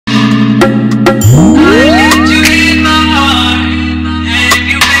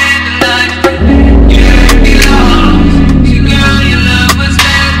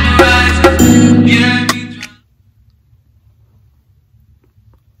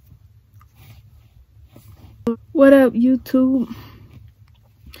What up, YouTube?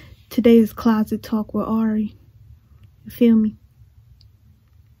 Today is Closet Talk with Ari. You feel me?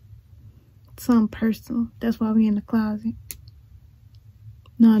 Something personal. That's why we in the closet.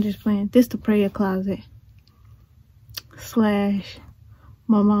 No, I'm just playing. This the prayer closet. / my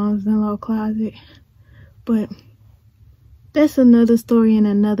mom's in-law closet. But that's another story and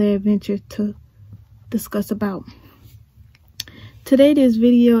another adventure to discuss about. Today, this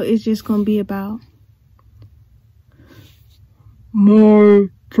video is just gonna be about my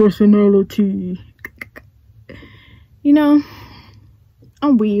personality. You know,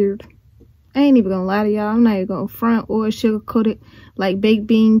 I'm weird. I ain't even gonna lie to y'all. I'm not even gonna front or sugarcoat it like baked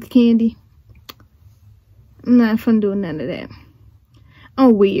beans candy. I'm not fun doing none of that.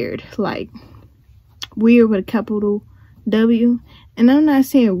 I'm weird. Like, weird with a capital W. And I'm not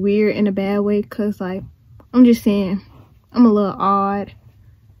saying weird in a bad way, because, like, I'm just saying I'm a little odd.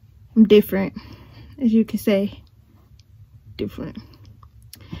 I'm different, as you can say. Different.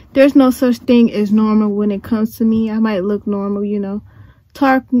 There's no such thing as normal when it comes to me. I might look normal, you know.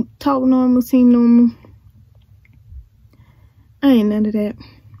 Talk normal, seem normal. I ain't none of that.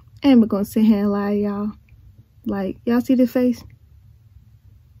 I ain't gonna sit here and lie to y'all. Like, y'all see this face?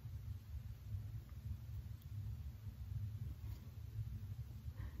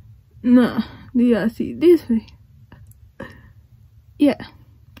 Nah, do y'all see this face? Yeah,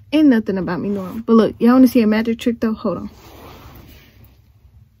 ain't nothing about me normal. But look, y'all wanna see a magic trick though? Hold on.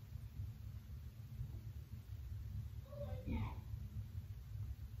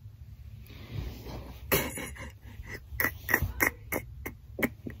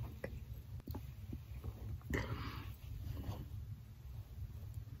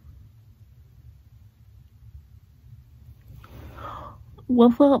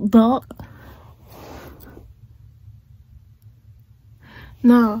 What's up, Doc?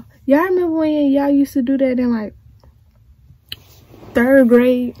 No, y'all remember when y'all used to do that in like 3rd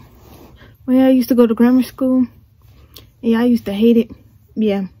grade? When y'all used to go to grammar school and y'all used to hate it?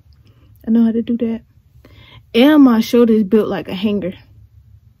 Yeah, I know how to do that. And my shoulder is built like a hanger.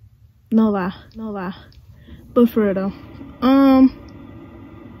 No lie, no lie. But for real though,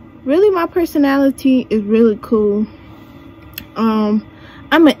 really my personality is really cool.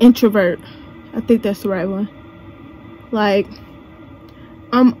 I'm an introvert. I think that's the right one. Like,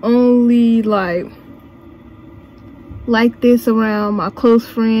 I'm only like this around my close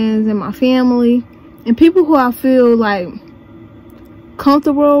friends and my family and people who I feel like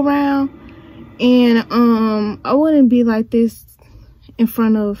comfortable around. And I wouldn't be like this in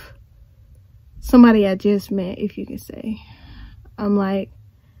front of somebody I just met, if you can say. I'm like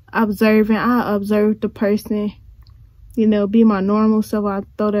observant. I observe the person, you know, be my normal self. I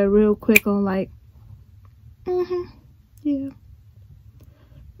throw that real quick on like, yeah.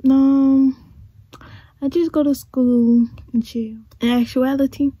 I just go to school and chill. In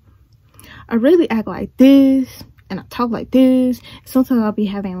actuality, I really act like this and I talk like this. Sometimes I'll be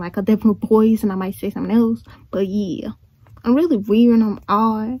having like a different voice and I might say something else. But yeah, I'm really weird and I'm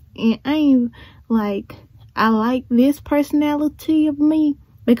odd. And I ain't like, I like this personality of me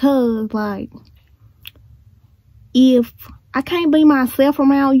because, like, if I can't be myself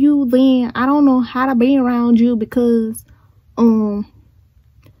around you, then I don't know how to be around you, because I'm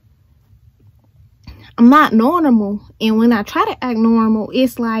not normal. And when I try to act normal,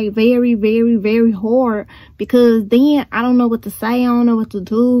 it's like very, very, very hard, because then I don't know what to say. I don't know what to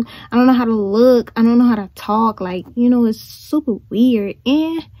do. I don't know how to look. I don't know how to talk. Like, you know, it's super weird.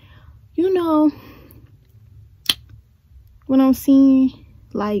 And, you know, what I'm seeing,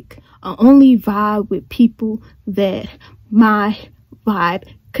 like, I only vibe with people that my vibe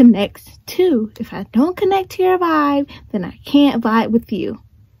connects to. If I don't connect to your vibe, then I can't vibe with you.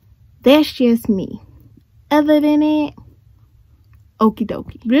 That's just me. Other than that, okie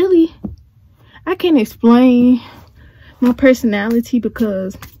dokie. Really, I can't explain my personality,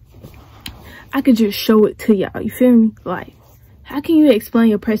 because I could just show it to y'all. You feel me? Like, how can you explain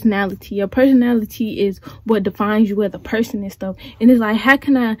your personality? Your personality is what defines you as a person and stuff. And it's like, how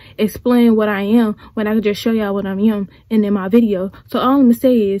can I explain what I am when I can just show y'all what I am in my video? So all I'm gonna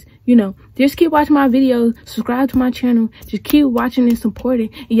say is, you know, just keep watching my videos, subscribe to my channel, just keep watching and supporting,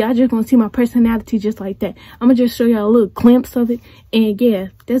 and y'all just gonna see my personality just like that. I'm gonna just show y'all a little glimpse of it, and yeah,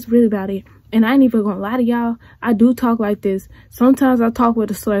 that's really about it. And I ain't even gonna lie to y'all, I do talk like this. Sometimes I talk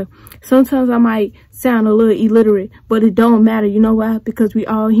with a slur. Sometimes I might sound a little illiterate, but it don't matter. You know why? Because we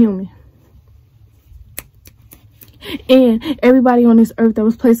all human. And everybody on this earth that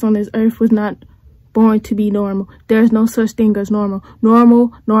was placed on this earth was not born to be normal. There's no such thing as normal.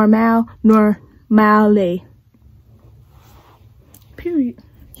 Normal, normal, normale. Period.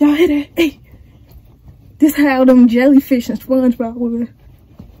 Y'all hear that? Hey. This how them jellyfish and SpongeBob were.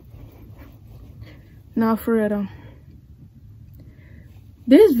 Nah, for real though.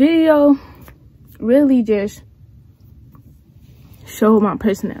 This video really just showed my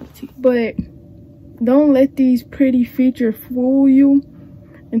personality. But don't let these pretty features fool you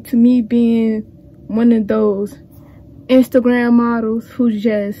into me being one of those Instagram models who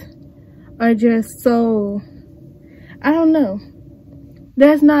are just so, I don't know.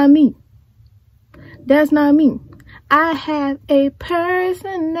 That's not me. That's not me. I have a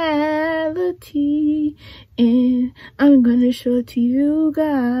personality and I'm gonna show it to you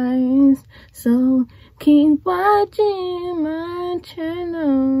guys. So keep watching my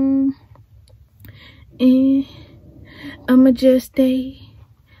channel and I'ma just stay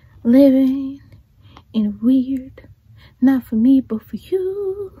living in a weird, not for me but for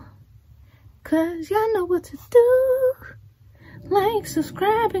you, cause y'all know what to do. Like,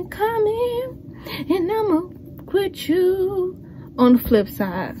 subscribe, and comment, and I'ma quit you on the flip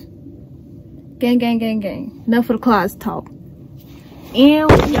side. Gang, gang, gang, gang. Enough of the closet talk. And y'all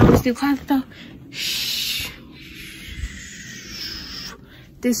wanna see the closet talk? Shh.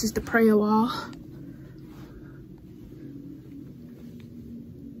 This is the prayer wall.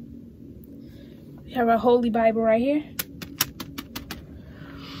 We have our Holy Bible right here.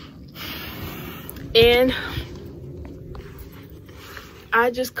 And I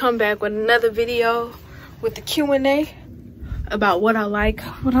just come back with another video with the Q&A about what I like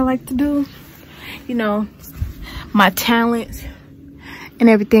to do, you know, my talents and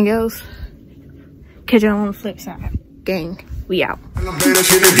everything else. Catch y'all on the flip side. Gang, we out.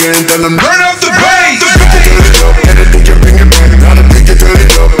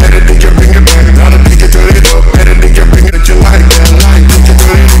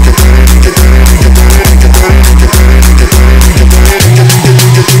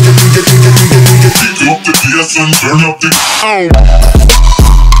 Turn up the